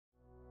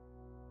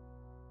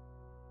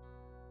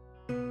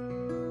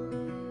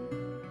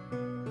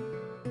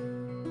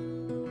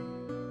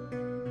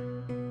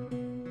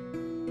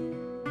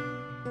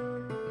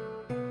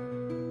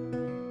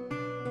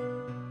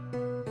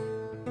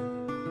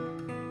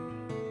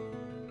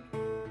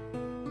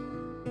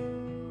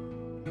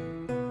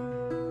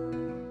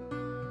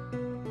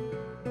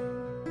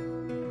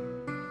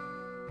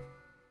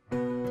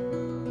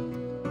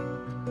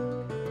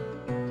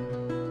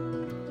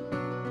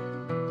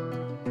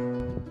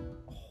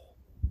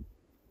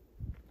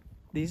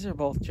These are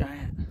both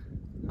giant.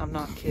 I'm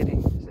not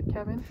kidding. Is it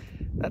Kevin?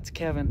 That's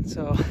Kevin.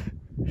 So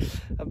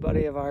a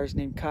buddy of ours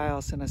named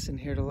Kyle sent us in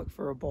here to look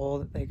for a bull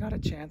that they got a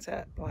chance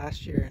at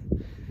last year.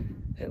 And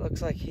it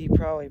looks like he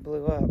probably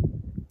blew up.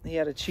 He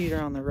had a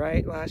cheater on the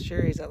right last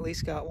year. He's at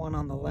least got one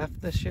on the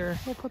left this year.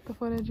 We'll put the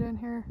footage in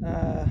here.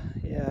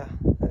 Yeah,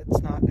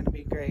 it's not going to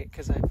be great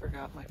because I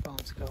forgot my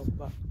phone scope,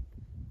 but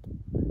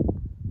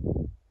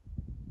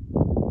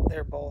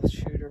they're both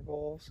shooter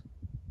bulls.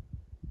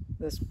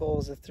 This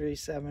bull's a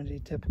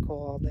 370 typical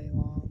all day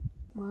long.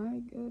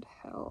 My good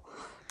hell.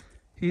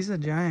 He's a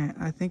giant.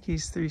 I think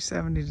he's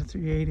 370 to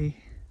 380,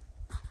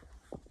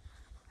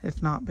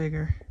 if not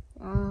bigger.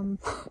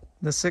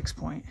 The 6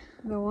 point.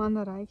 The one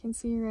that I can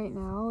see right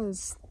now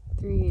is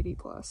 380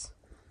 plus.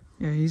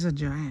 Yeah, he's a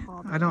giant.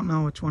 I don't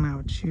know which one I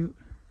would shoot.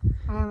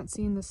 I haven't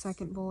seen the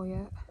second bull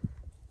yet.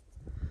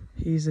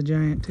 He's a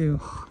giant too.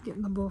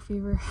 Getting the bull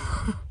fever.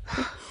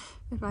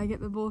 If I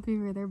get the bull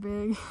fever, they're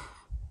big.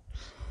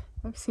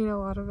 I've seen a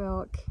lot of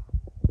elk.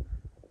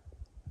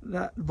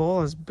 That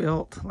bull is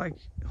built like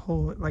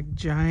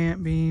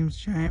giant beams,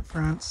 giant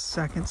fronts,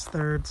 seconds,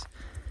 thirds,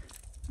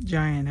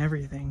 giant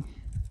everything,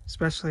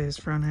 especially his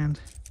front end.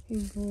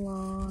 He's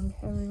long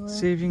everywhere.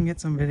 See if you can get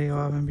some video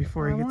of him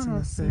before he gets in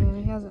the thick.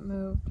 He hasn't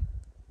moved.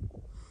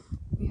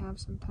 We have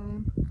some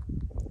time.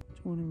 Which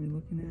one are we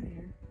looking at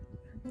here?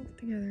 They're both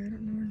together. I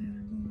don't know where the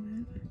other bull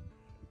went.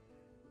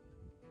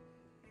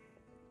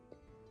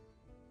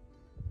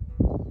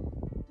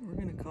 We're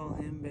gonna call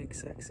him Big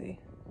Sexy.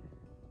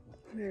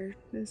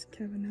 There's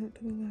Kevin out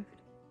to the left.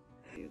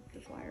 The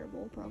flyer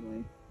bull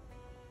probably.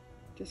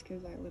 Just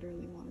because I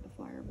literally wanted a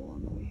flyer bull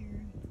on the way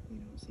here and we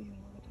don't see him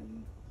all the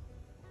time.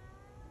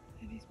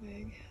 And he's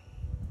big.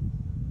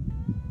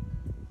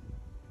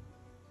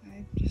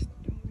 I just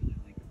don't really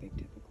like big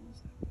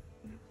typicals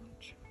that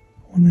much.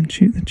 Well, then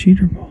shoot the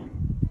cheater bull.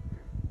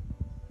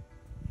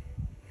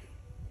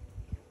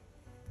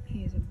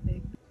 He is a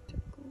big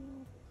typical.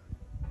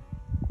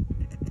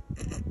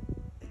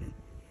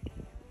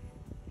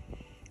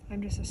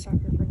 I'm just a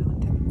sucker for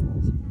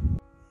non-typicals.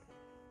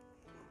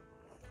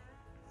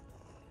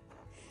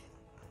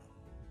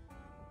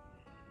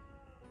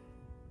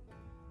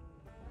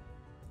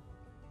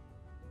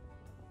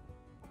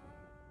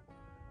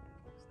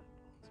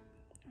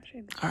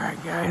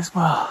 Alright guys,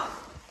 well,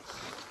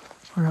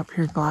 we're up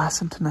here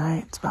glassing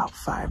tonight. It's about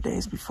 5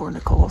 days before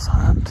Nicole's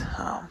hunt.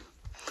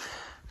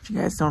 If you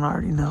guys don't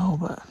already know,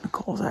 but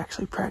Nicole's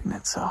actually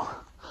pregnant, so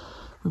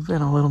we've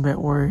been a little bit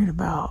worried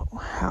about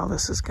how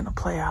this is going to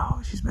play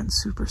out. She's been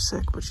super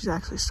sick, but she's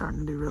actually starting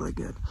to do really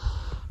good.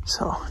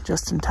 So,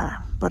 just in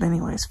time. But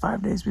anyways,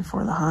 5 days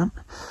before the hunt,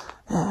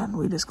 and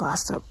we just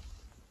glassed up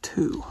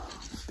 2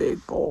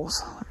 big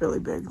bulls, really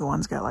big. The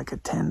one's got like a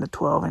 10 to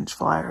 12 inch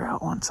flyer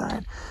out one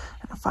side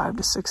and a 5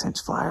 to 6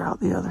 inch flyer out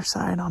the other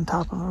side on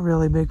top of a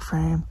really big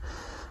frame.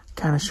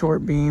 Kind of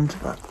short beamed,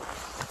 but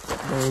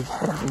big,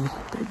 heavy,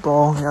 big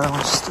bull. The other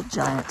one's just a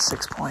giant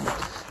 6 point,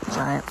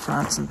 giant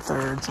fronts and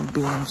thirds and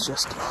beams,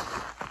 just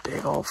a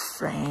big old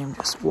frame,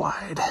 just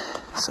wide.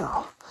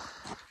 So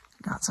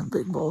got some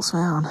big bulls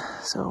found.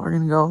 So we're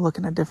gonna go look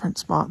in a different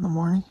spot in the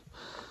morning.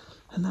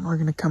 And then we're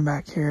going to come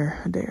back here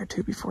a day or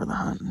 2 before the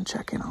hunt and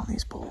check in on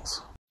these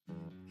bulls.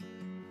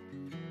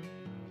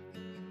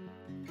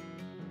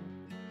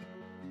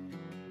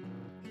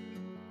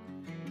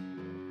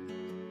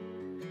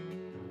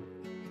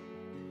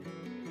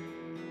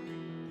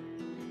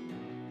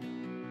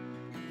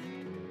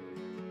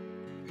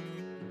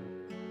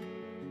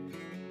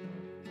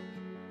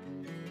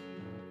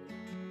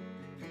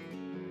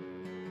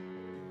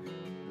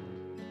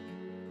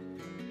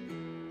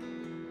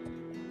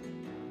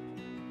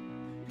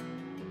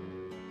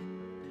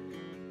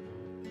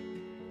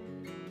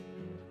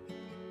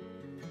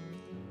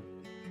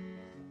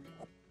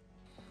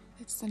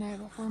 It's the night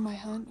before my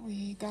hunt.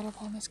 We got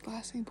up on this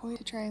glassing point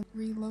to try and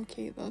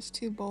relocate those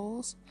 2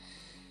 bulls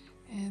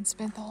and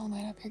spent the whole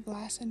night up here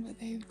glassing, but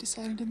they've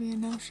decided to be a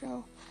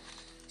no-show.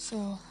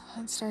 So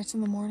hunt starts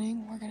in the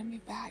morning. We're gonna be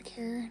back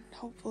here and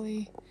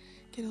hopefully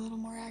get a little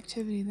more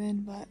activity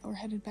then, but we're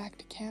headed back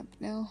to camp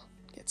now,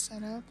 get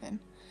set up and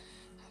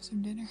have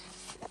some dinner.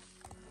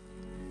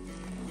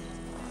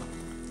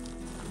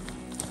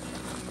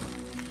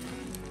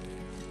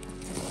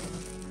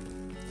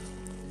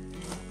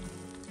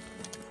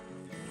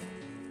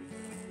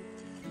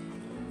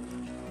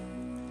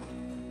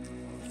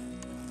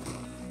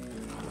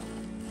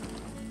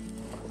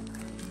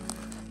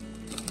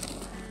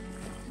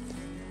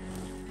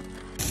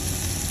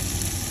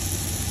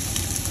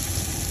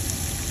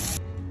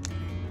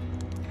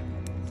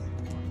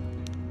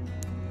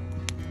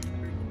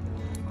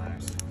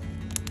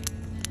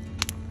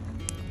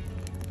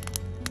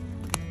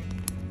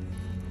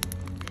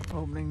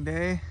 Opening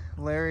day,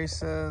 Larry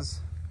says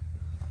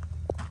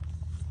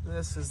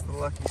this is the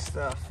lucky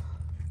stuff.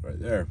 Right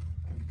there.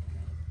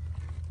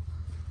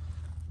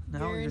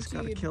 Now we just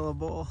gotta kill a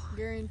bull.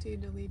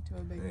 Guaranteed to lead to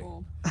a big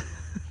bull.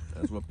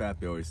 That's what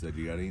Pappy always said.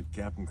 You gotta eat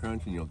Captain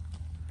Crunch and you'll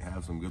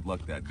have some good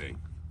luck that day.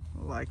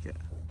 I like it.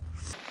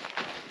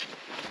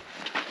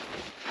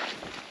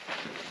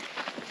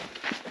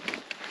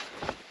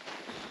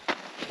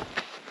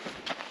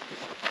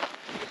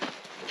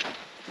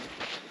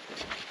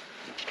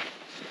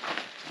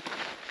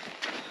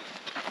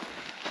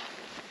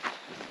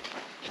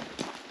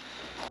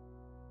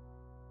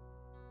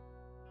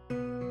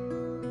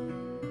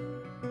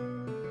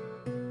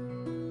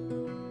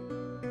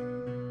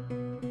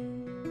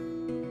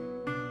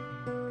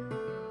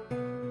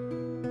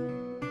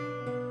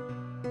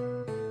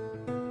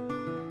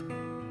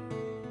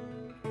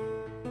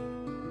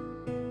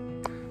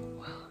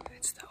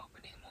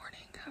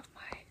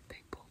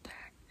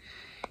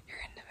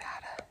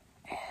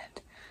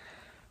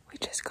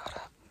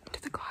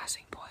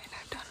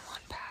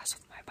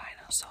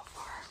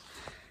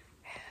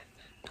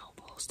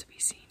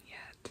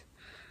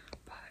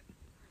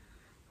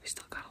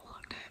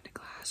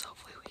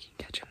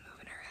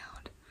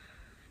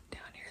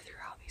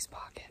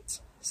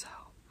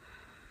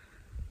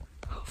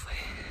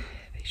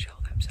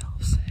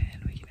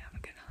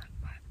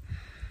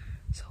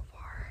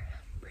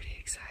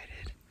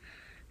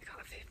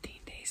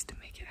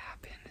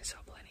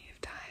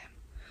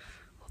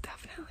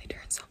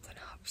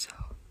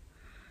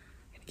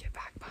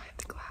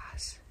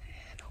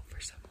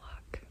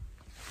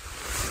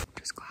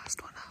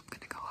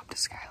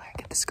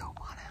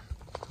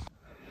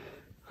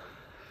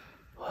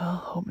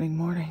 opening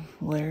morning,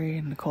 Larry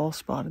and Nicole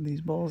spotted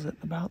these bulls at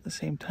about the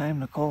same time.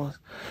 Nicole was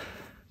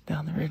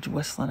down the ridge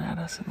whistling at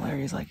us, and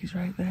Larry's like, he's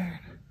right there.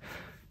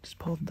 Just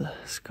pulled the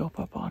scope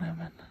up on him,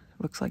 and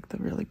it looks like the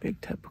really big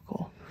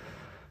typical,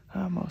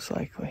 most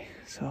likely.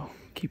 So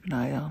keep an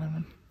eye on him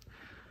and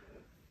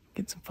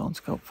get some phone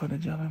scope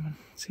footage of him and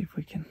see if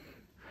we can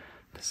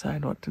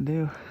decide what to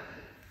do.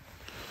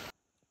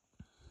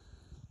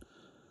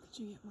 Did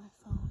you get my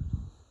phone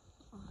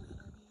on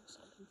interview so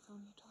I can film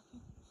you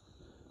talking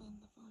and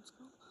the phone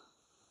scope?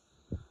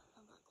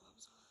 I've got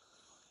gloves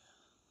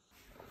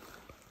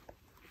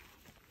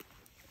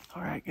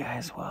on. Alright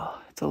guys,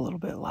 well, it's a little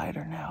bit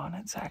lighter now, and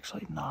it's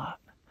actually not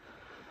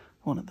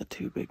one of the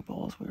two big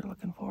bulls we were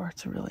looking for.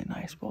 It's a really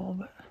nice bull,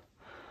 but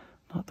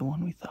not the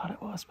one we thought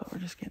it was. But we're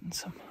just getting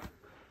some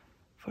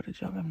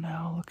footage of him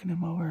now, looking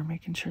him over,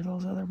 making sure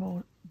those other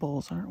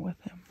bulls aren't with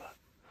him. But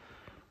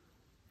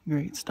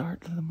great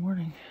start to the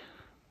morning.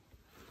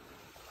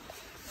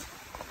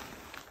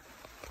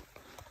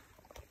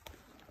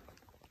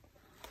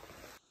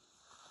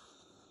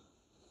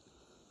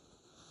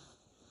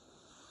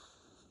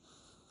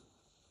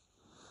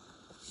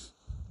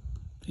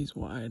 He's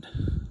wide.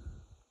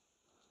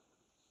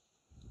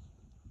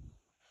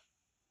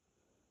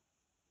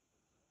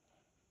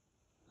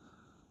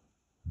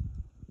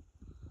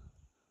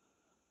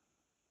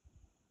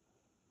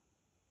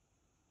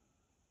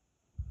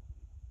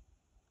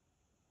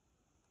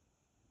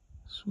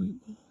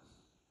 Sweet bull.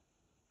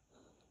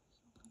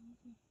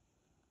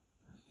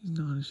 He's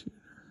not a shooter.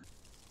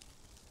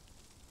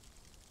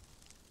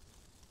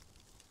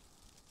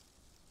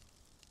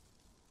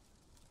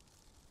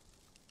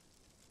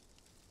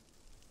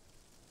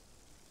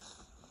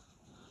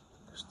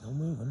 They're still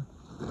moving.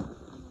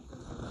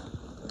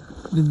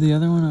 Did the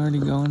other one already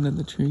go into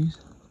the trees?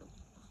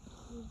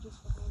 He's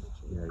just behind the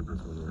tree. Yeah, he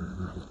just went in.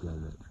 He's just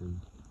behind that tree.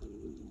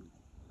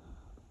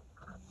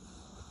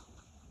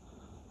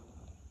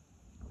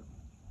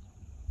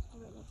 I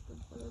bet that's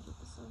good footage with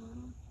the sun on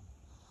him.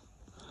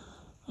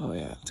 Oh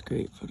yeah, it's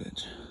great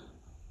footage.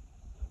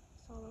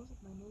 I saw those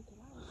with my naked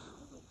eyes.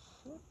 Holy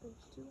shit,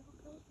 there's two elk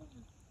right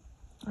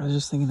there. I was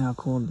just thinking how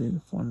cool it'd be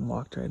if one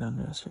walked right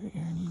under us right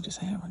here and you just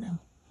hammered him.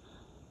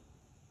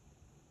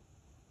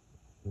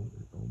 Well,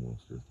 it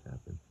almost just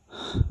happened.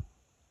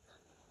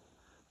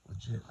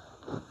 Legit.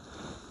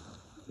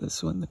 This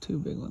is when the two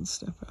big ones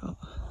step out.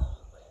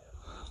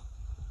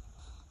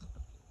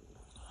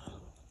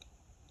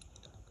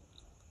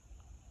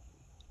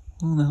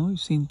 Well, now we've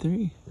seen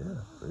three.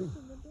 Yeah, three.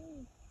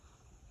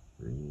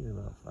 Three and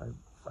about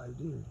five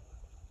deer.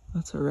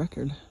 That's a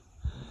record.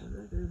 That's a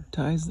record.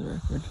 Ties the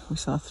record. We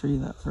saw three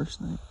that first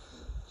night.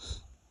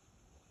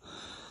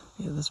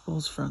 Yeah, this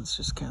bull's fronts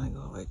just kind of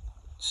go like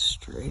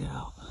straight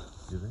out.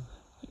 Do they?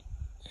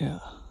 Yeah.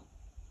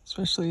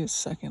 Especially his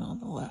second on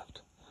the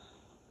left.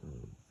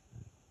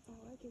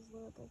 I like his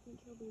look. I think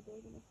he'll be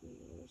big in a few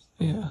years.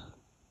 Yeah.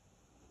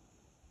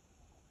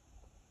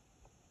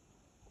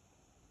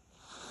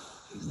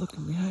 He's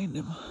looking behind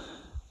him.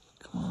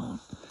 Come on.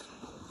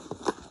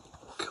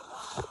 Come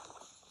on.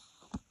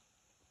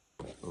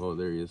 Oh,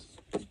 there he is.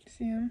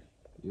 See him?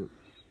 Yep.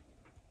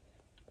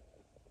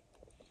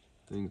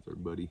 Thanks, our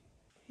buddy.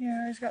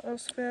 Yeah, he's got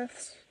those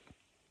fifths.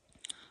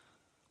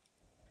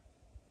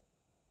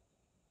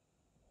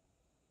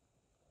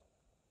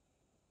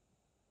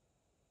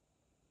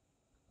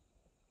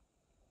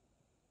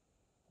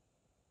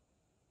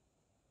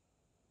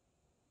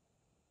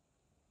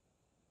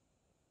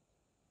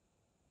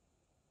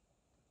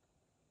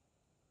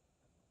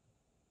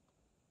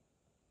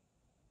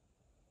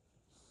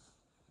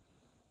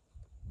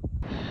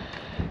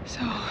 So,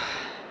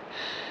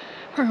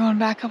 we're going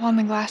back up on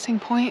the glassing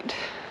point,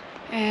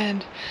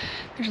 and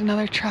there's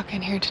another truck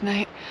in here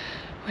tonight,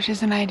 which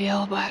isn't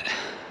ideal, but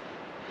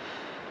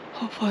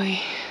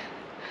hopefully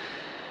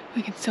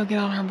we can still get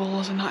on our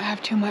bulls and not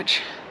have too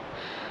much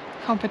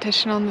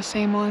competition on the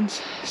same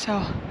ones. So,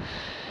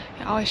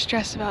 I always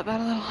stress about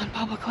that a little on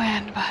public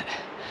land, but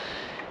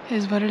it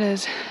is what it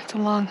is. It's a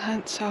long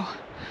hunt, so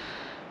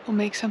we'll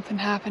make something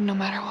happen no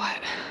matter what.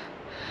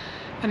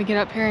 Gonna get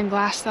up here and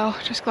glass though.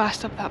 Just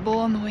glassed up that bull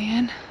on the way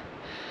in.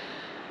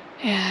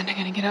 And I'm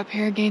gonna get up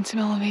here, gain some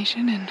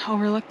elevation, and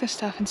overlook this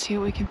stuff and see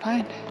what we can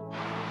find.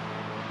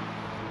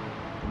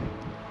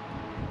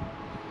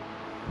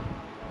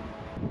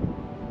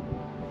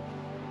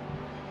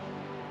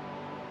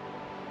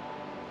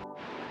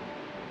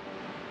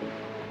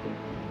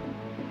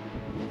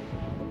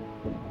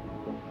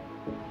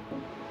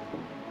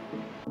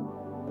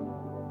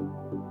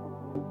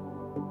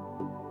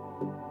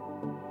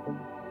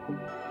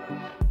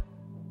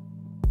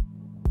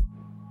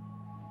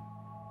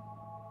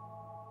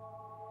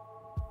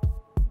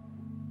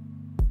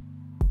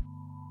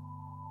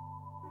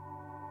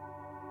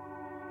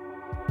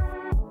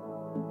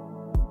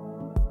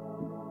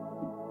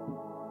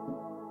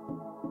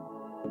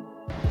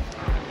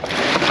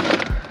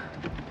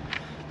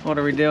 What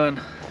are we doing?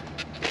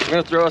 We're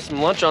gonna throw us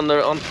some lunch on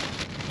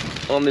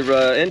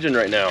the engine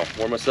right now.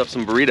 Warm us up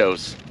some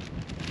burritos.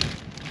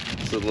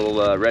 It's a little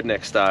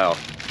redneck style.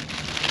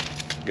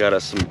 Got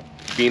us some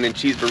bean and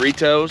cheese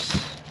burritos.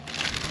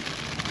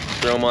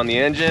 Throw them on the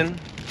engine,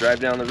 drive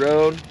down the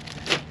road.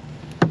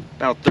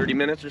 About 30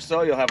 minutes or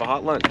so, you'll have a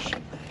hot lunch.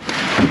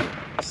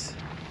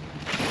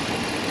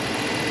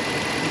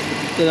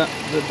 The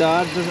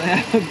Dodge doesn't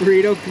have a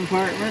burrito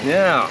compartment?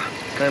 Yeah,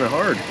 kind of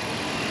hard.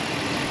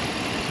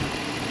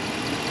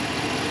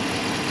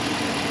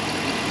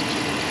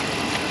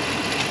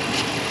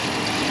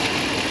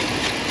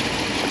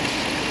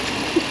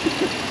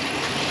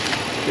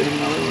 Get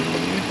another one in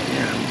here?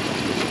 Yeah.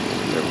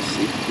 We'll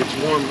see if it gets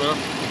warm enough.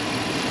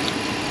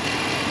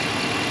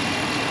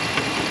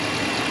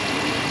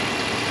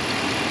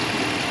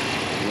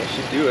 That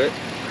should do it.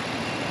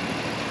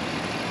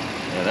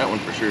 Yeah, that one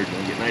for sure is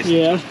gonna get nice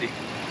and toasty.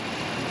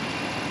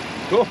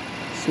 Cool.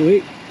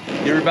 Sweet.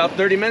 Give her about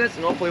 30 minutes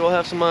and hopefully we'll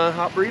have some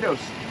hot burritos.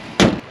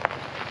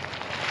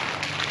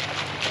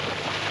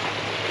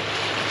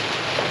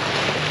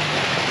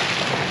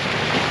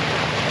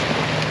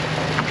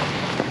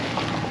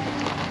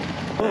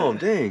 Oh,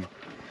 dang.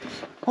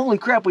 Holy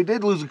crap, we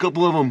did lose a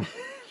couple of them.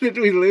 Did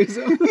we lose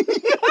them?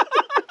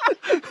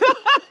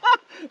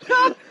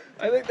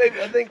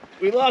 I think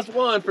we lost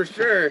one for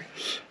sure.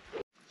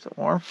 Is it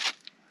warm?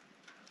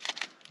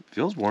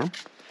 Feels warm.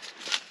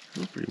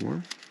 Feels pretty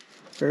warm.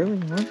 Fairly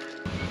warm.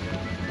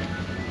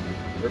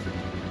 Perfect.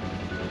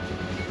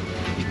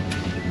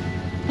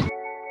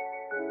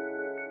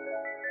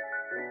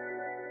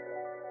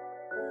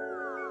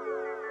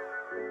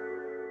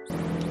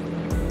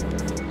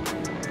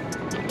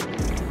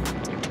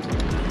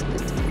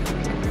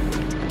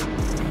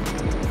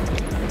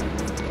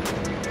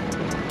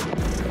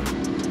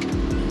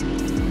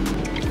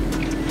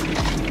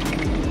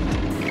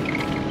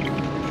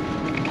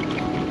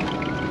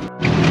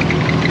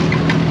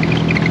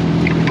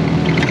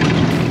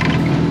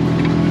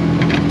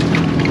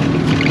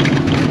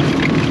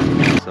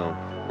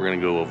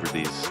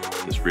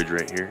 This ridge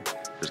right here.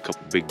 There's a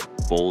couple big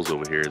bowls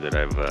over here that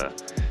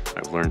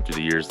I've learned through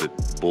the years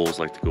that bulls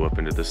like to go up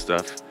into this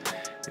stuff,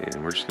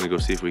 and we're just gonna go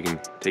see if we can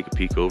take a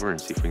peek over and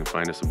see if we can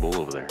find us a bull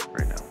over there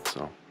right now.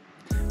 So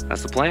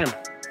that's the plan.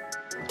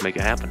 Let's make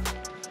it happen.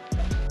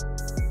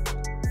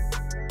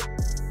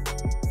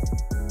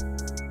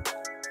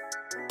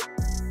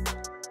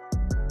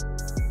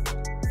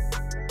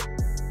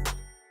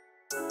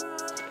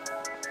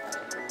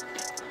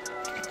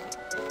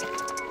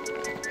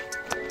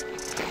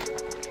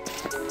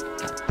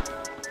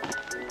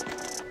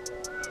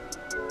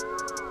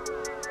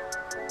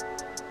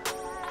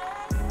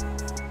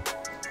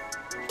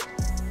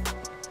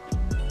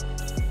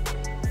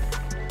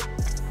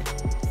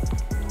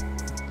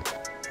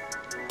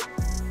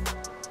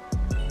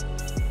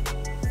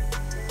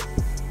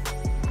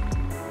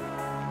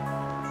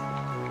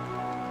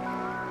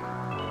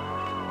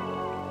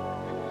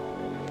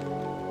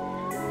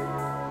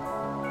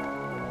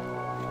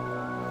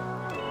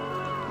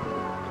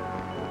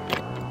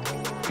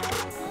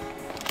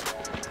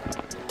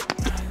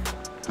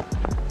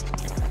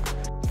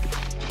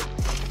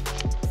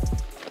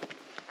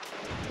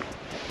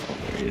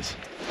 Just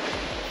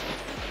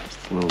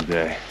a little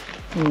guy.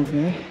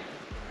 Okay.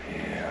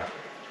 Yeah.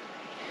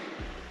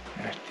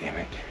 God damn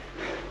it.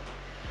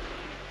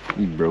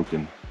 He's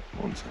broken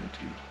one side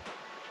too.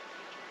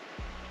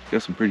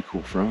 Got some pretty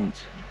cool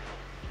fronts.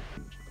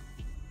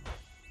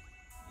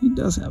 He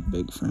does have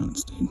big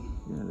fronts, dude.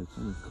 Yeah, they're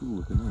kind of cool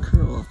looking out.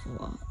 Curl up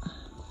a lot.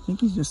 I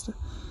think he's just a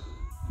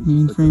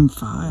mainframe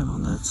 5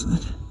 on that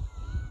side.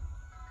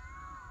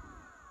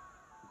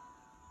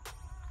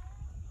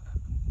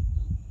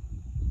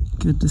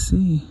 Good to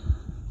see.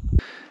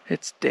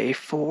 It's day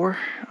 4.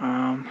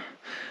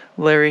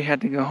 Larry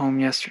had to go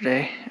home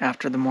yesterday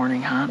after the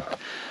morning hunt.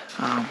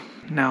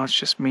 Now it's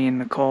just me and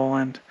Nicole,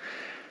 and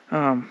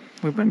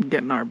we've been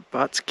getting our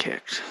butts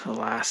kicked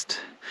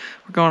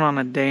we're going on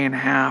a day and a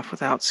half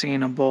without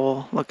seeing a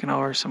bull, looking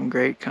over some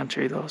great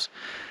country. Those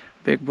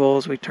big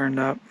bulls we turned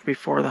up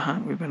before the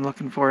hunt we've been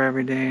looking for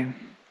every day, and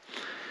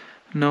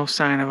no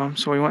sign of them.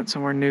 So we went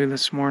somewhere new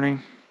this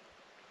morning.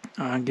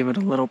 Give it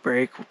a little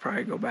break. We'll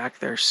probably go back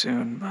there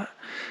soon, but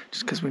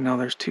just because we know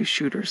there's 2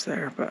 shooters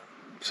there. But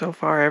so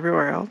far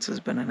everywhere else has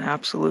been an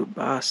absolute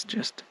bust,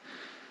 just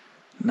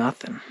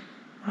nothing.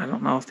 I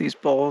don't know if these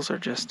bulls are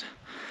just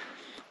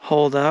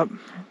holed up,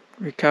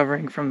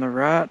 recovering from the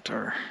rut,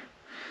 or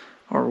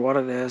what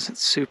it is.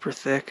 It's super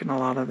thick and a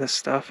lot of this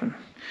stuff, and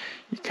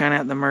you're kind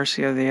of at the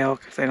mercy of the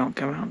elk if they don't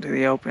come out into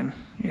the open.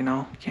 You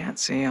know, you can't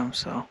see them.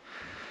 So.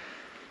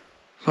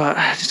 But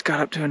I just got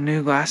up to a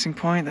new glassing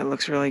point that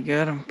looks really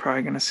good. I'm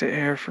probably going to sit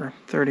here for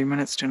 30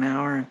 minutes to an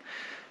hour and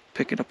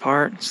pick it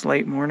apart. It's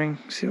late morning,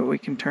 see what we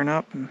can turn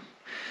up and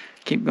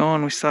keep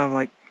going. We still have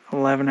like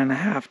 11 and a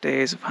half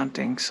days of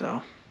hunting,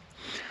 so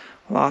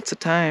lots of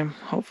time.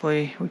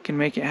 Hopefully we can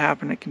make it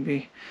happen. It can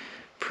be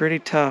pretty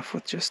tough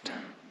with just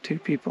 2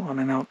 people on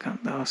an elk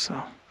hunt though,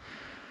 so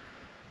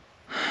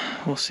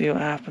we'll see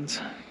what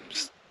happens.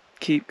 Just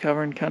keep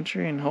covering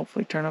country and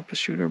hopefully turn up a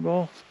shooter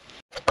bull.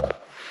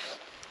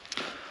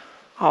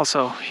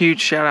 Also,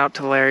 huge shout out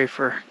to Larry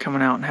for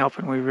coming out and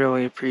helping. We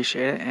really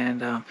appreciate it.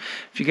 And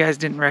if you guys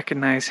didn't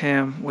recognize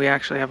him, we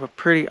actually have a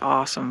pretty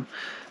awesome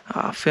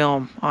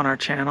film on our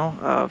channel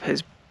of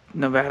his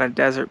Nevada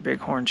desert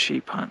bighorn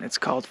sheep hunt. It's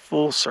called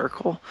Full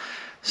Circle.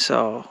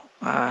 So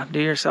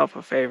do yourself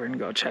a favor and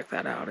go check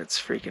that out. It's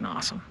freaking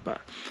awesome. But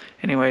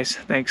anyways,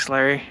 thanks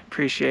Larry.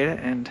 Appreciate it,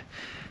 and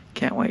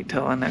can't wait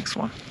till the next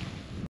one.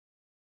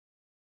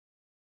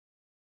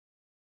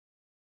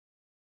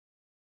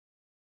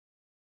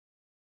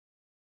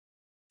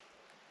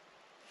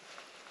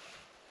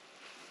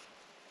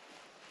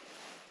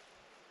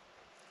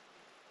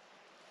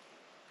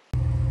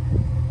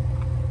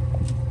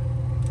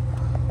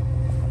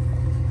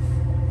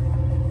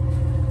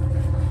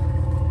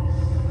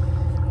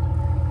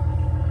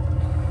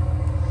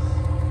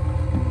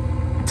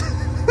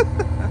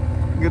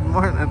 Good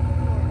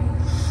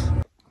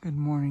morning. Good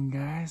morning,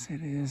 guys.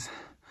 It is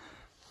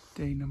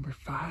day number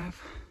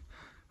 5.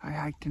 I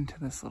hiked into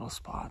this little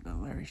spot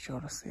that Larry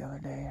showed us the other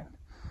day and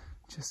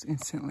just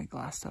instantly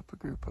glassed up a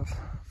group of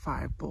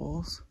 5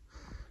 bulls.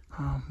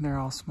 They're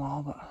all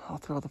small, but I'll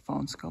throw the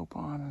phone scope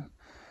on and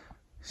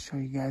show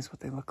you guys what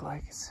they look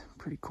like. It's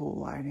pretty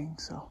cool lighting.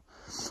 So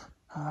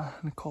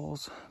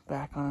Nicole's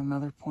back on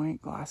another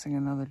point, glassing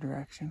another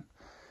direction.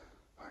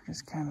 We're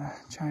just kind of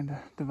trying to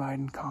divide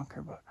and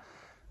conquer, but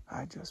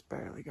I just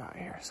barely got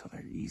here, so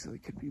there easily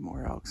could be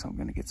more elk. So I'm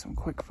going to get some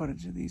quick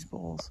footage of these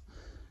bulls,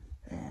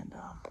 and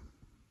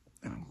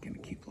I'm going to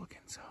keep looking.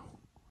 So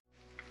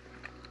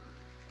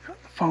got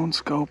the phone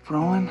scope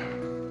rolling.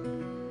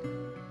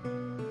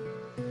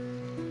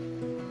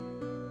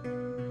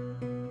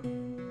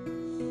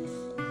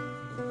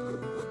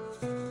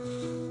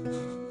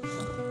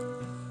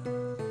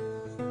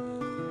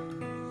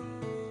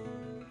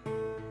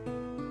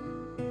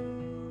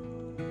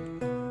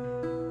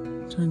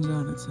 Turns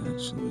out it's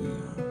actually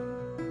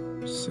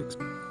 6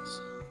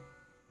 bulls.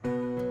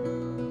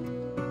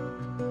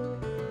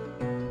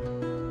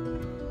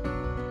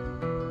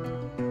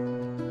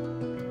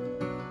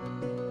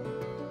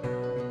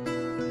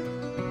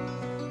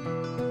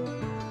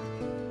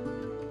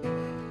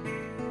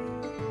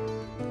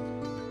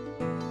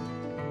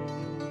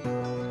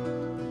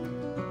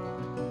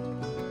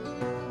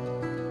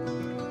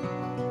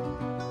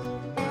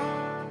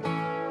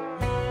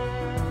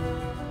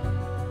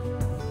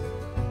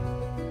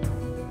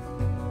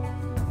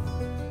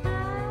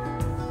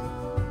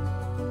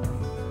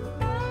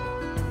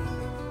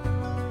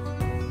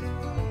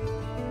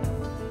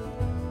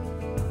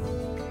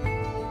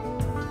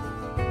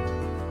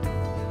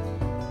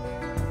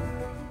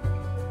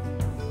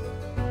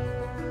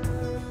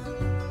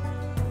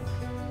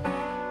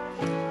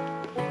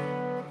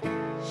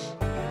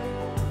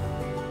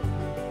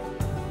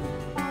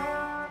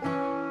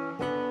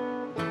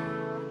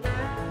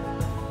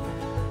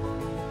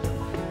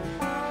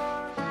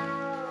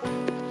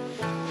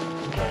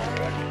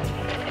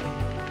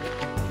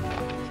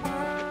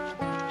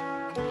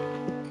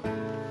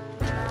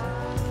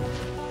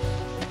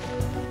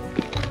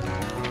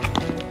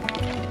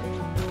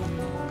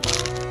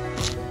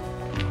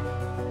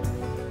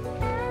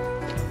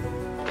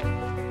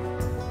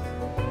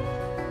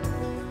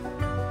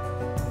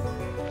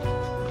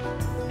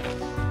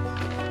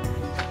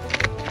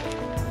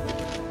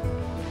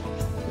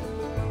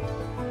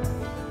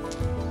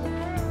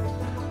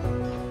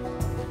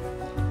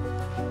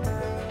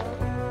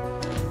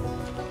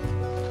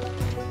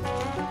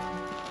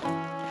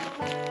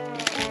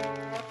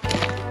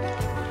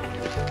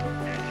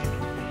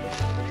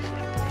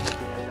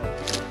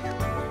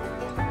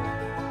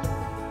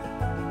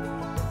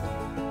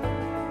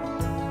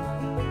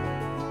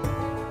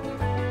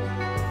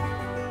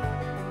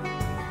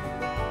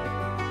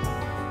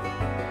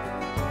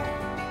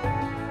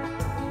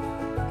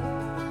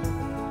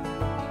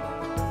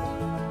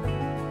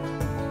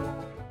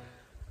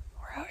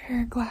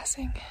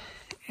 Glassing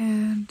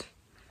and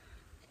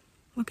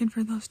looking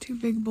for those 2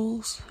 big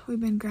bulls. We've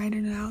been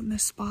grinding it out in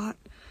this spot,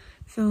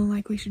 feeling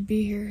like we should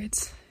be here.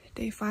 It's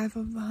day 5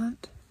 of the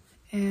hunt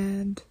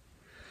and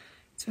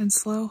it's been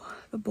slow.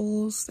 The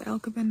bulls, the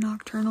elk have been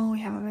nocturnal. We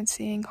haven't been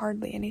seeing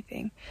hardly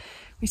anything.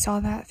 We saw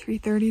that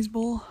 330s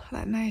bull,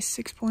 that nice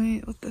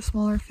 6-point with the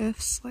smaller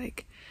fifths,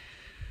 like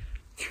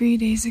 3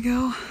 days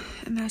ago,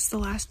 and that's the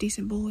last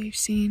decent bull we've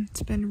seen.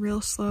 It's been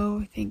real slow.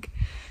 I think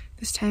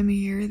this time of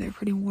year they're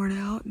pretty worn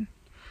out and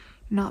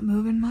not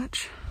moving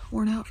much,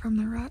 worn out from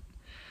the rut.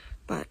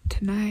 But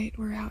tonight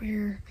we're out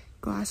here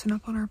glassing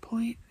up on our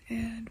point,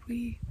 and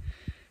we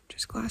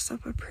just glassed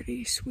up a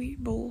pretty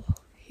sweet bull.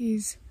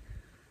 He's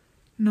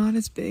not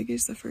as big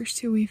as the first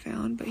 2 we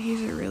found, but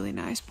he's a really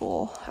nice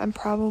bull. I'm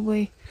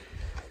probably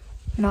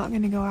not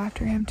going to go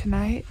after him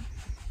tonight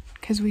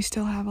because we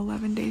still have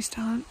 11 days to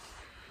hunt,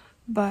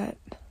 but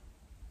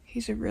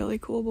he's a really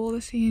cool bull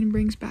to see and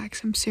brings back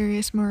some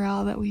serious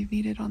morale that we've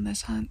needed on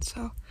this hunt.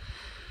 So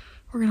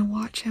we're going to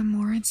watch him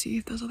more and see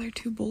if those other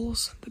 2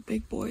 bulls, the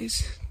big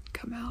boys,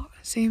 come out.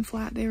 Same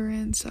flat they were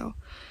in, so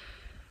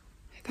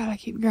I gotta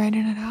keep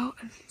grinding it out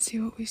and see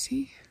what we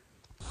see.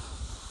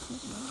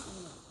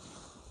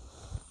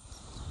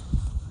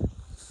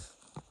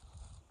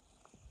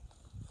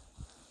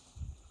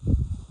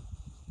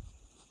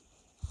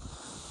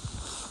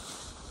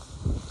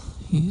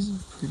 He's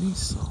a pretty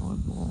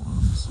solid bull,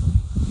 honestly.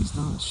 He's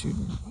not a shooter,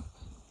 but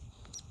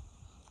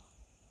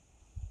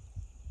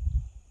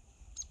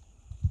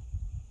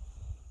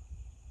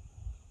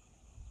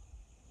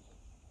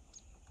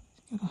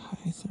he's got a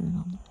high third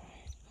on the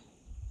right.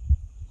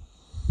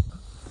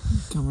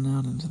 He's coming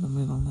out into the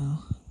middle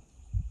now.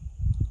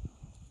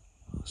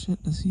 Oh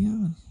shit, does he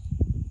have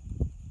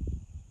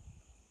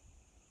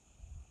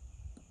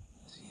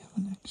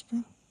an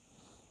extra?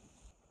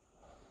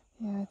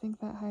 Yeah, I think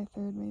that high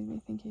third made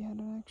me think he had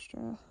an extra.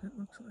 It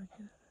looks like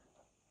it.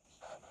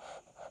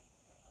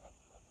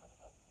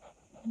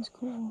 He's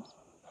cool.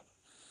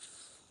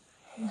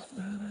 He's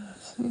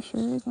badass. You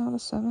sure he's not a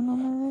 7 on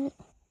the right?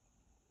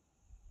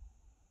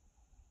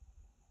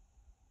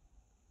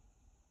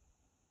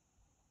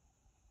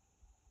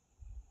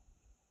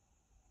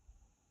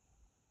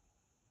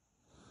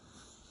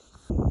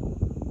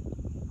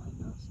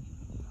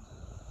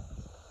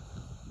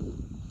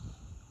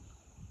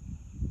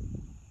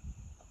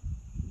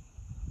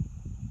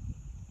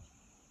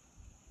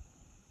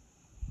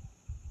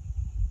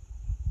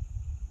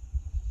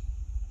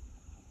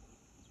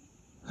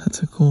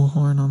 That's a cool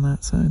horn on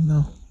that side,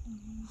 though.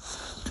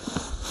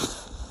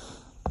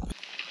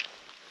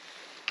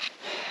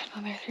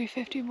 Another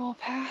 350 bull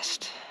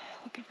passed.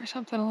 Looking for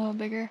something a little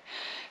bigger.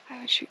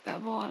 I would shoot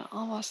that bull on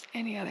almost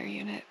any other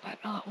unit, but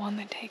not one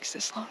that takes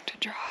this long to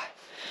draw.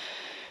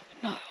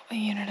 Not a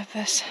unit of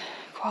this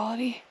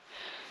quality.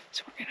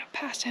 So we're gonna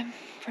pass him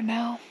for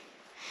now.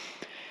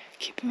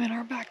 Keep him in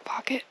our back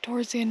pocket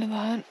towards the end of the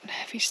hunt.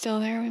 If he's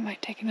still there, we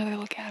might take another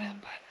look at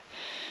him, but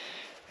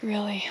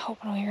really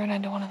hoping we run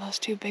into one of those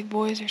two big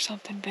boys or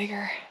something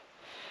bigger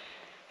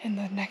in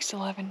the next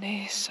 11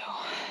 days. So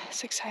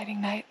it's an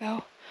exciting night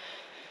though.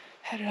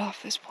 Headed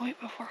off this point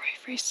before we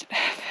freeze to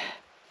death.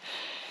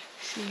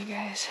 See you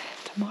guys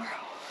tomorrow.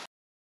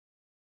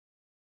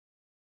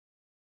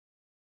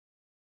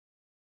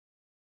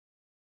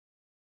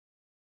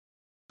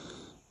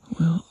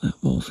 Well, that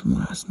bull from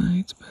last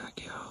night's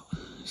back out.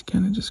 He's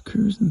kind of just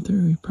cruising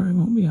through. He probably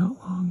won't be out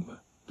long, but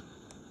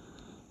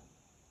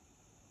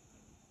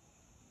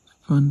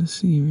fun to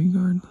see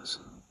regardless.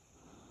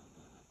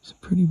 He's a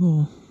pretty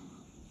bull.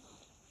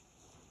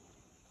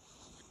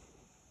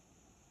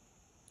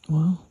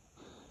 Well,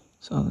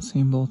 saw the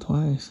same bull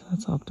twice.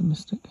 That's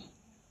optimistic.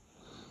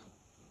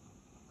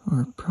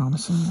 Or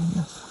promising, I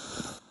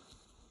guess.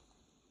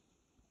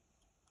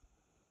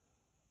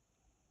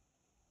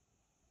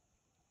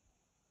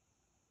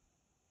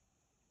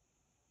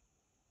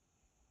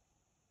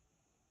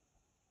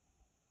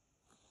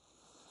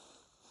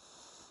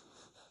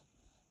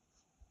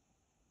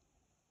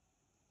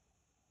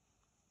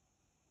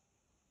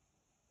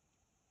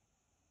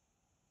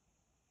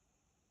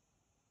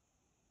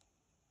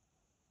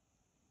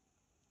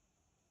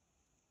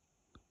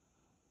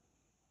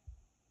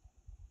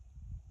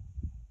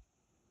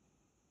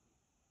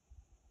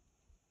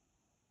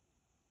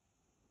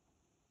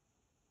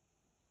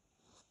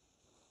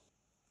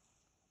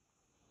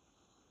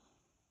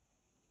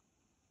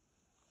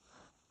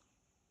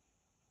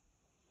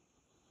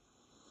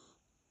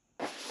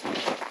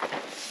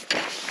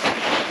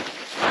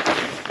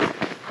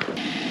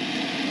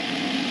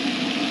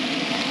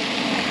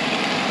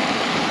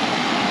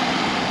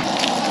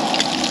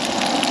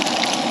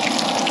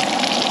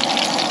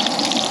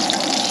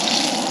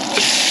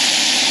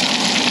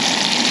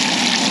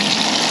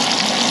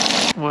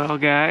 Well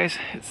guys,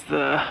 it's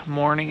the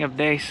morning of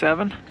day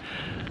 7.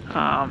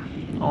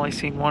 Only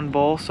seen one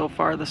bull so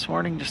far this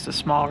morning, just a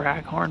small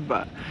raghorn,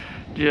 but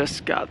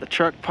just got the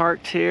truck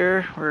parked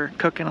here. We're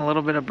cooking a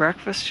little bit of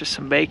breakfast, just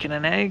some bacon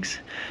and eggs.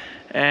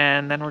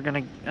 And then we're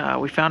gonna,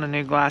 we found a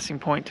new glassing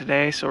point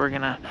today, so we're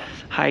gonna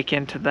hike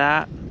into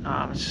that.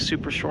 It's a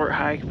super short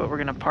hike, but we're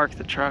gonna park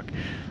the truck,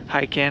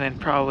 hike in, and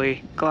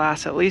probably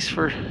glass at least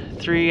for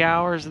 3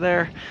 hours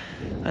there.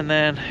 And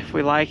then if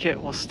we like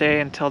it, we'll stay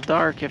until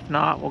dark. If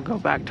not, we'll go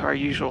back to our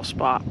usual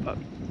spot. But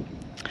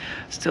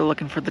still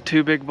looking for the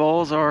 2 big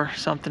bulls or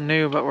something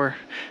new, but we're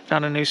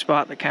found a new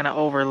spot that kind of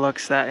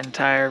overlooks that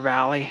entire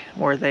valley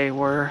where they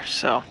were.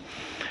 So,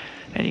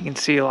 and you can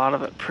see a lot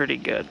of it pretty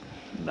good.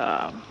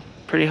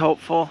 Pretty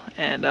hopeful,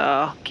 and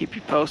I'll keep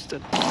you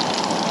posted.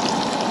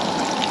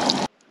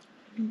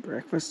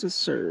 Breakfast is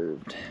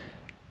served.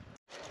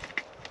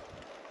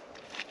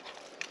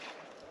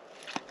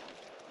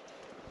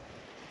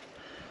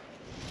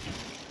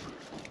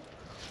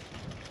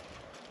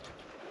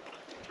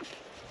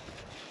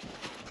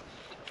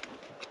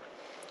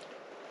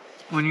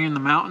 When you're in the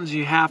mountains,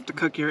 you have to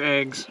cook your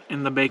eggs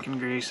in the bacon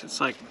grease. It's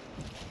like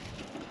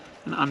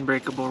an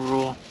unbreakable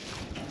rule.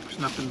 There's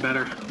nothing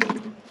better.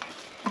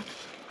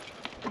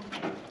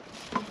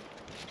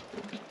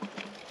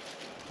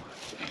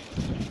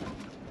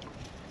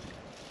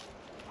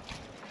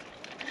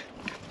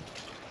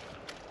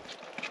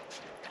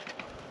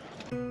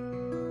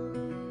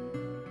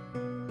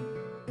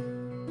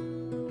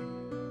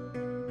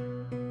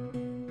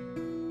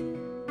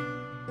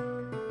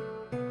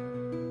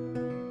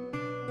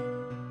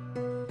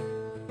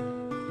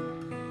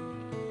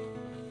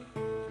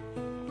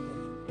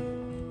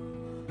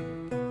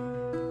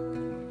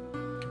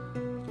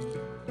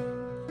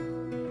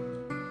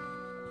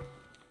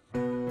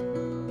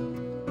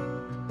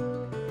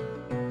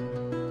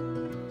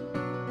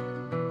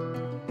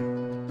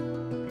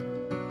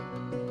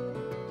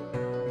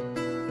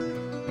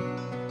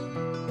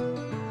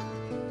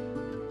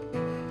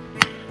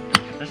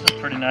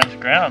 nice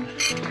ground.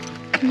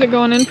 Is it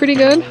going in pretty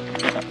good?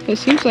 It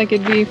seems like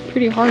it'd be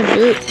pretty hard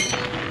dirt.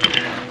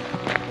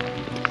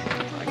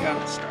 I got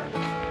it started.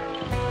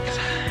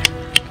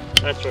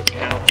 That's what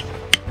counts.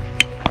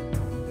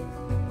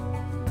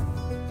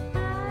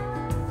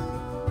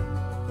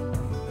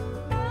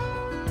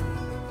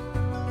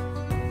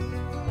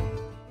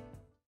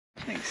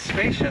 Thing's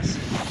spacious.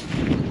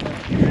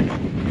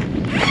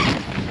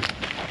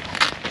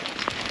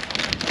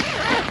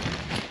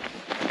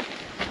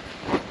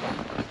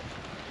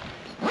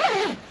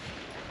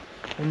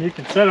 And you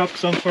can set up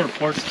some sort of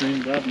porch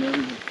screens. I've never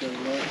been set it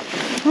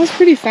up. That was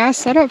pretty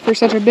fast setup for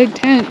such a big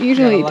tent.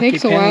 Usually it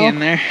takes a while. In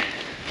there.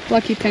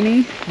 Lucky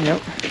penny.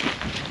 Yep.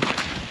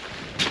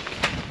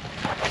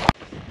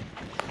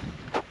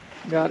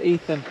 Got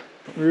Ethan.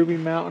 Ruby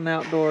Mountain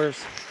Outdoors.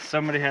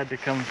 Somebody had to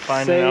come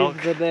find an elk.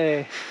 Saved the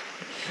day.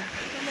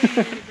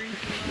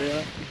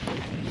 Yeah.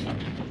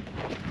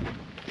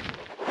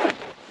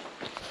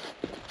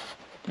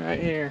 Right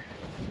here.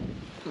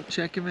 Go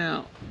check him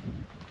out.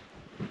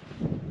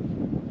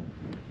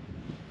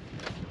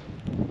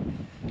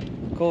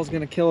 Cole's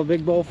gonna kill a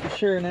big bull for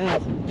sure now.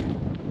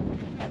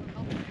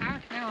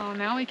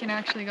 Now we can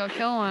actually go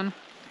kill one.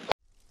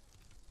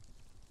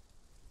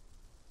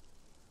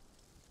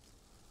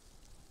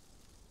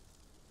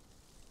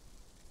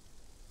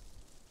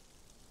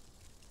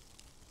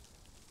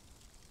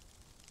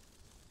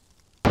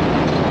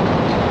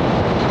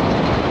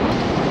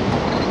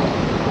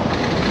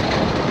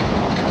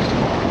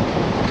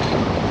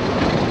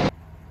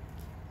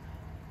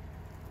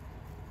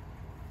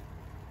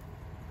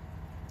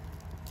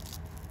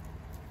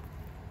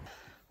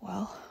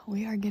 Well,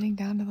 we are getting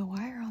down to the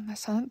wire on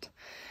this hunt.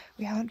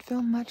 We haven't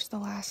filmed much the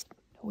last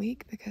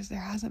week because there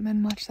hasn't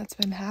been much that's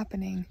been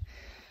happening.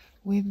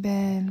 We've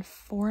been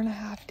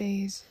 4.5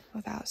 days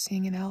without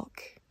seeing an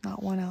elk,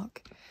 not one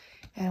elk,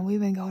 and we've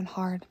been going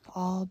hard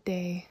all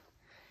day.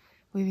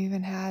 We've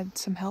even had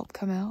some help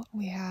come out.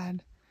 We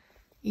had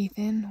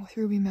Ethan with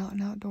Ruby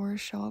Mountain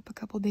Outdoors show up a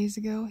couple days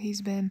ago.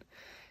 He's been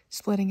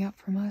splitting up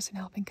from us and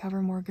helping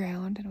cover more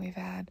ground, and we've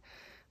had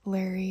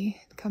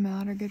Larry come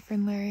out, our good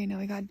friend Larry. Now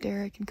we got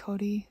Derek and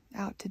Cody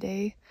out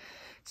today.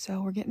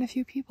 So we're getting a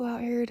few people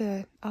out here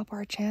to up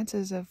our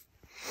chances of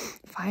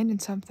finding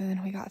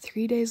something. We got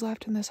 3 days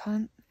left in this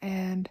hunt,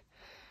 and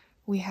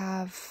we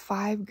have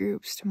 5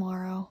 groups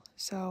tomorrow.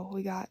 So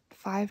we got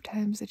 5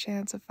 times the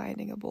chance of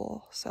finding a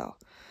bull. So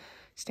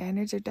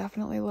standards are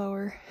definitely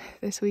lower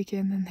this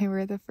weekend than they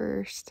were the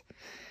first.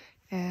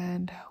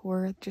 And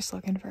we're just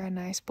looking for a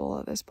nice bull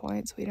at this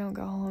point so we don't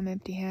go home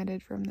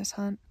empty-handed from this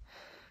hunt.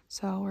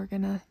 So we're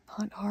gonna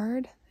hunt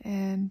hard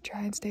and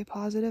try and stay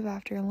positive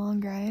after a long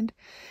grind.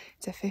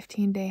 It's a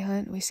 15-day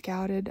hunt. We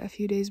scouted a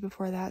few days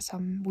before that.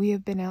 We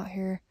have been out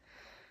here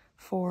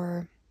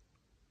for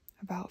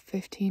about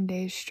 15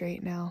 days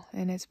straight now,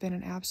 and it's been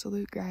an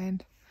absolute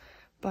grind.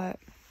 But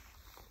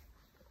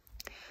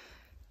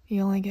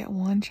you only get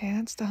one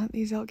chance to hunt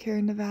these elk here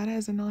in Nevada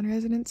as a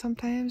non-resident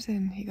sometimes,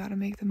 and you gotta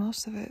make the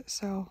most of it.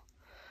 So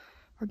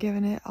we're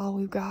giving it all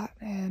we've got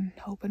and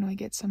hoping we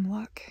get some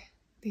luck.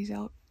 These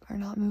elk are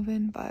not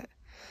moving, but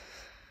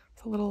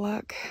with a little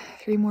luck,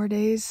 3 more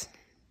days,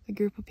 a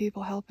group of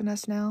people helping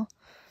us now,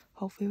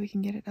 hopefully we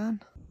can get it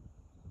done.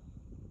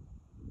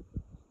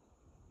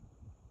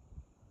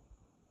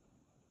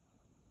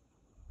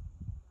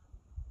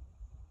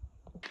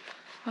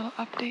 Little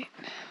update,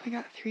 we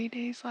got 3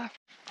 days left.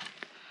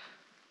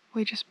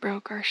 We just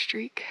broke our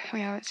streak.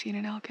 We haven't seen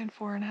an elk in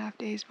 4.5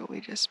 days, but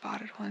we just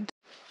spotted one.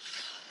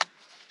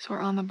 So we're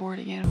on the board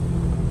again.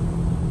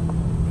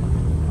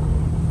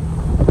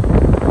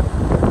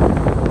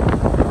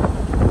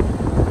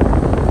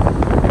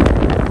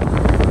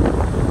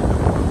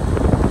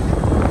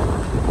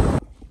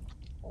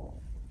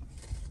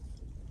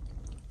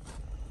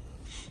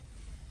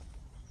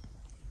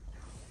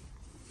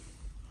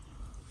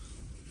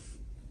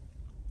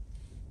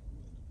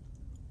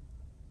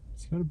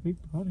 It's got a big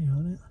body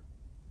on it.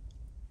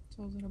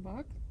 So is it a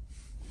buck?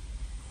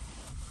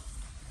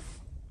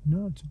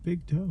 No, it's a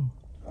big doe.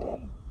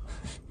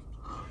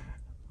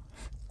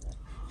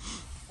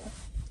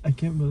 I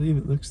can't believe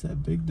it looks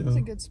that big though. It's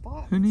a good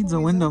spot. Who needs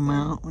a window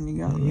mount when you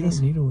got You these?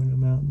 don't need a window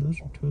mount.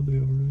 Those are totally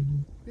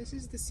overrated. This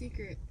is the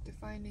secret to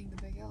finding the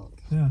big elk.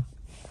 Yeah.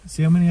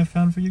 See how many I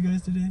found for you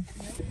guys today?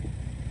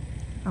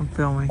 I'm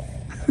filming.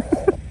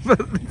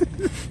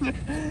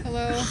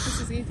 Hello,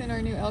 this is Ethan,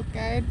 our new elk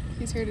guide.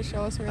 He's here to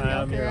show us where the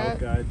elk I'm are your elk at.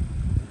 guide.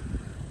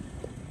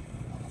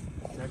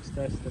 Next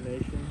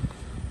destination,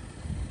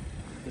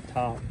 the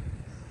top.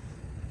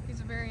 He's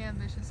a very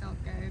ambitious elk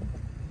guide.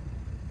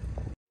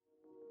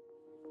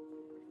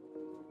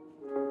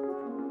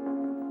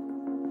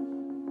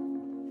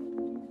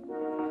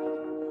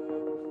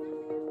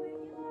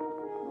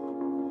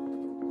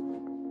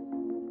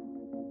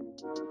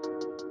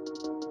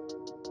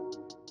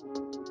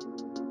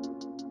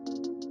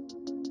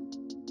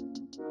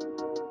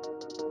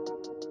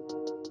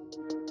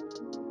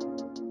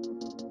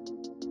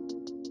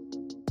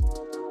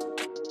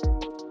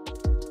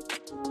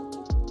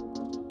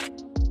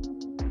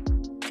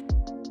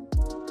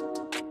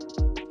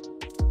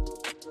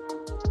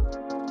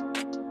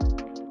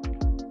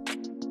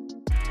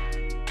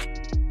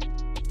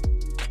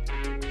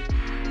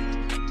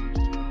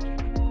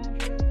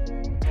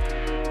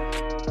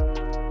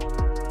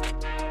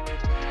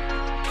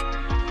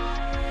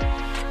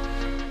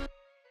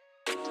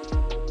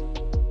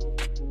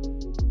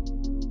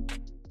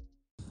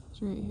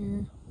 right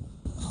here.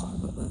 Oh,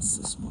 but that's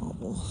the small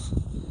bull.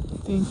 I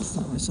think. Last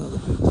time I saw the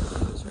big bull,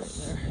 it was right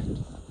there.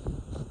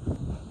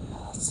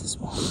 That's the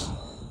small bull.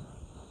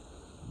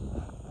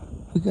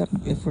 We got,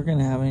 if we're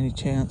gonna have any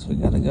chance, we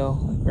gotta go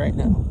like right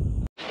now.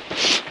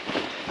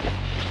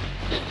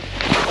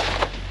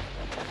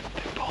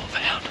 Big bull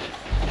down.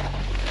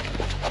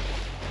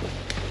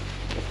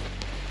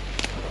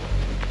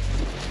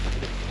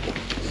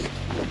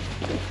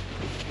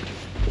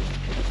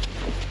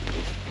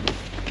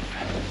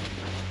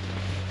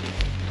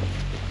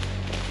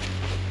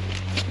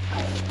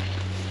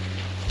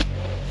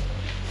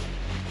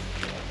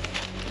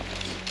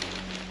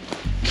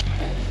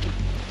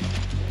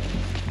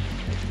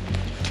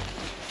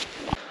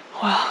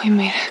 Well, we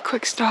made a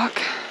quick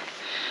stock.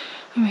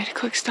 We made a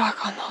quick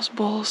stock on those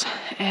bulls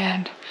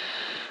and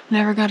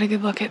never got a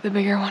good look at the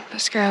bigger one, but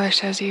Skylar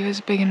says he was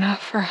big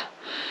enough for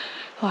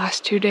the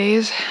last 2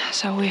 days.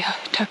 So we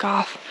took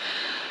off,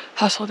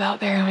 hustled out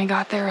there, and we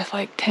got there with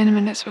like 10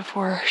 minutes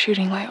before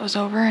shooting light was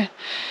over and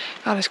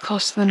got as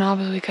close to the knob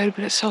as we could,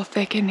 but it's so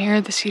thick in here,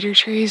 the cedar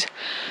trees.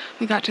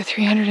 We got to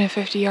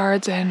 350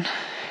 yards and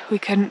we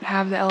couldn't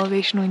have the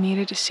elevation we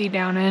needed to see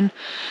down in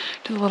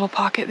to the little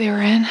pocket they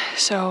were in.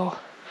 So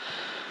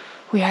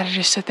we had to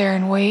just sit there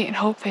and wait and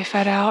hope they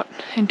fed out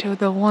into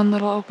the one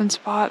little open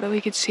spot that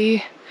we could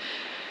see.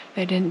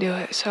 They didn't do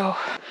it, so.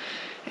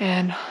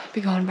 And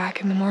be going back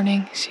in the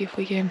morning, see if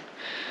we can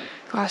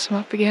glass them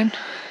up again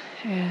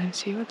and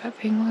see what that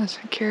thing was.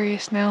 I'm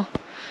curious now.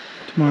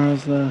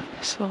 Tomorrow's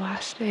It's the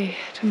last day.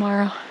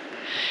 Tomorrow,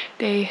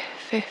 day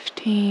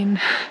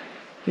 15.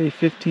 day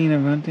 15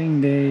 of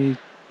hunting, day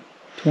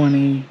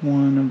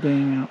 21 of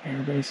being out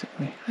here,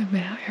 basically. I've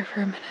been out here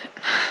for a minute.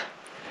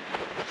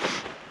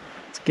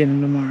 Let's get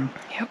him tomorrow.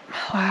 Yep,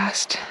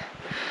 last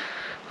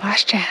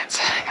chance.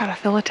 Gotta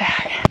fill a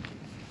tag.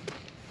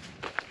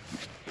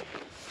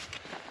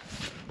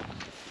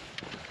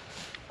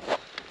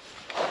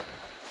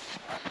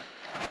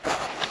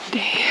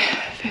 Day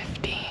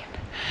 15.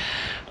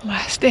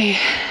 Last day.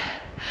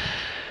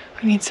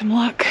 We need some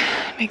luck.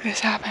 Make this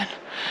happen.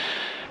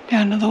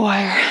 Down to the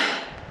wire.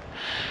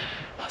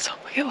 Let's hope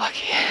we get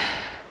lucky.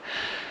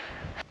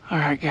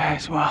 Alright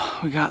guys, well,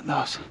 we got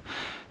those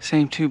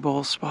same 2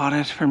 bulls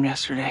spotted from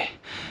yesterday.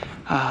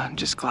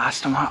 Just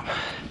glassed them up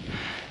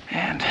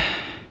and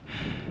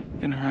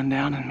gonna run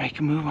down and make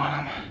a move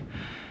on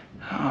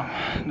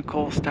them.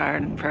 Nicole's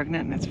tired and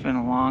pregnant and it's been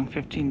a long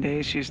 15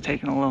 days. She was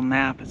taking a little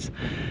nap. It's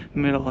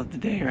middle of the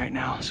day right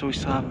now, so we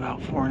still have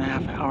about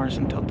 4.5 hours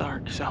until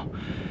dark. So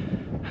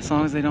as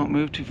long as they don't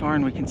move too far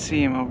and we can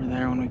see him over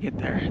there when we get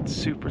there. It's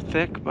super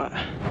thick, but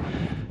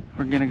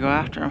we're gonna go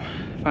after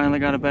him. Finally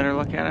got a better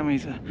look at him.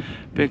 He's a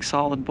big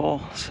solid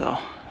bull, so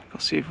we'll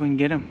see if we can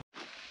get him.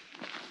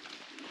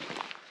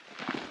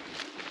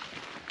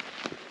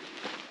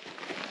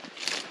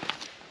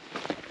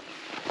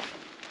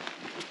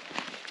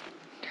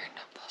 Turned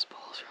up those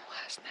bulls from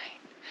last night.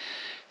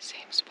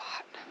 Same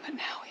spot, but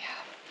now we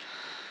have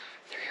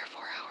 3 or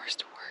 4 hours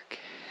to work.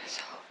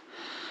 So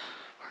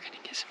we're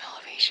gonna get some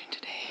elevation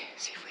today.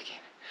 See if we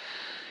can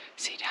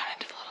see down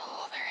into the little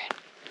hole they're in.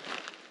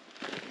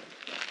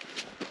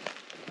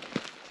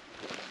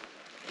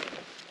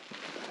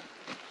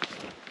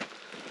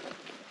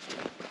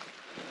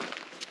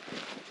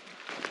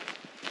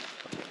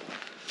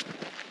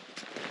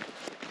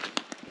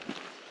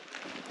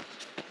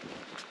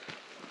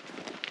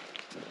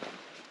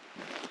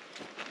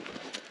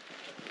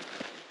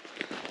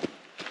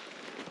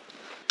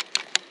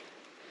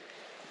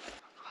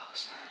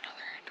 Close,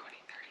 another 20,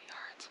 30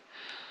 yards.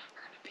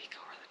 We're gonna peek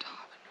over the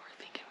top and we're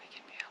thinking we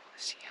can be able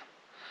to see them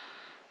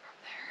from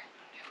there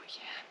if we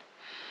can.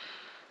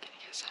 Gonna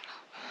get set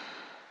up.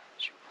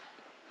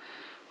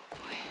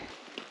 Hopefully.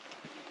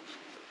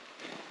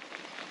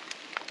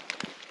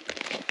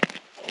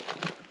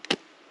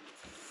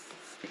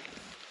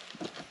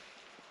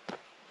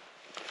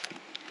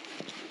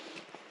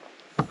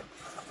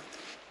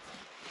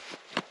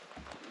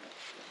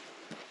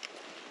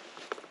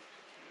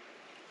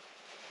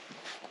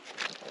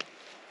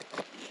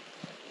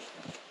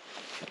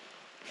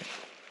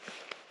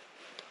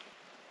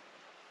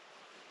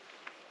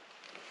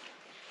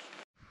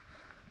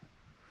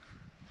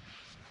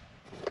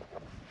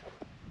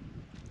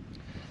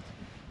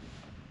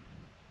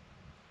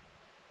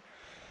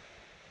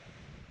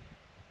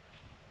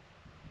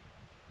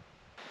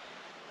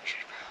 We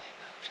should probably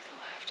move to the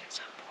left at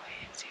some point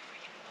and see if we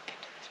can look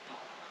into this bowl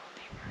a little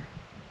deeper.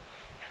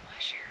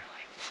 Unless you're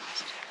like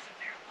positive that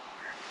they're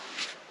lower.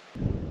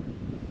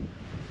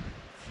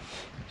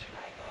 Should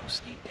I go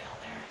sneak down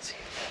there and see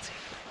if that's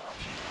even an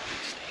option while we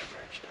stay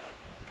perched up?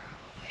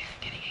 Probably. I'm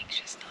getting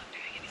anxious not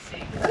doing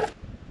anything.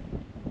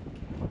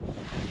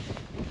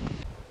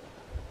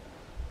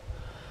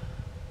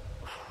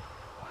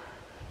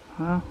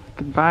 Well,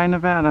 goodbye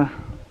Nevada.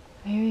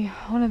 Maybe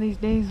one of these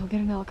days we'll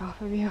get an elk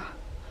off of you.